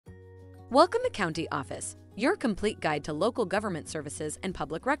Welcome to County Office, your complete guide to local government services and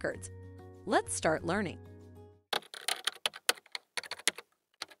public records. Let's start learning.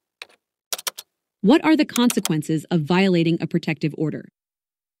 What are the consequences of violating a protective order?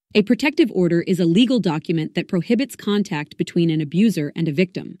 A protective order is a legal document that prohibits contact between an abuser and a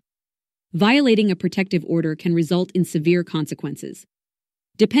victim. Violating a protective order can result in severe consequences.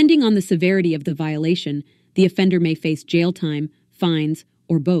 Depending on the severity of the violation, the offender may face jail time, fines,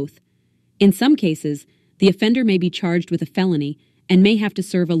 or both. In some cases, the offender may be charged with a felony and may have to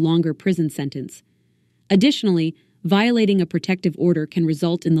serve a longer prison sentence. Additionally, violating a protective order can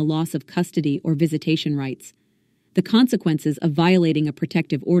result in the loss of custody or visitation rights. The consequences of violating a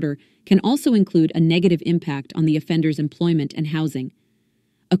protective order can also include a negative impact on the offender's employment and housing.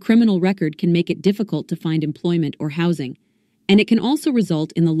 A criminal record can make it difficult to find employment or housing, and it can also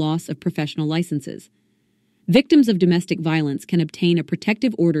result in the loss of professional licenses. Victims of domestic violence can obtain a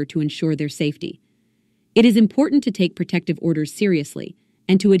protective order to ensure their safety. It is important to take protective orders seriously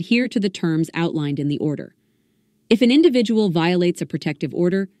and to adhere to the terms outlined in the order. If an individual violates a protective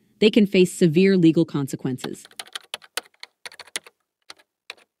order, they can face severe legal consequences.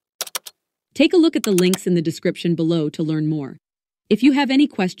 Take a look at the links in the description below to learn more. If you have any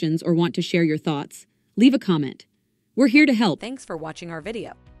questions or want to share your thoughts, leave a comment. We're here to help. Thanks for watching our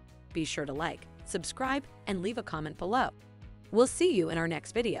video. Be sure to like, subscribe, and leave a comment below. We'll see you in our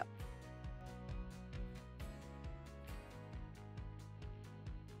next video.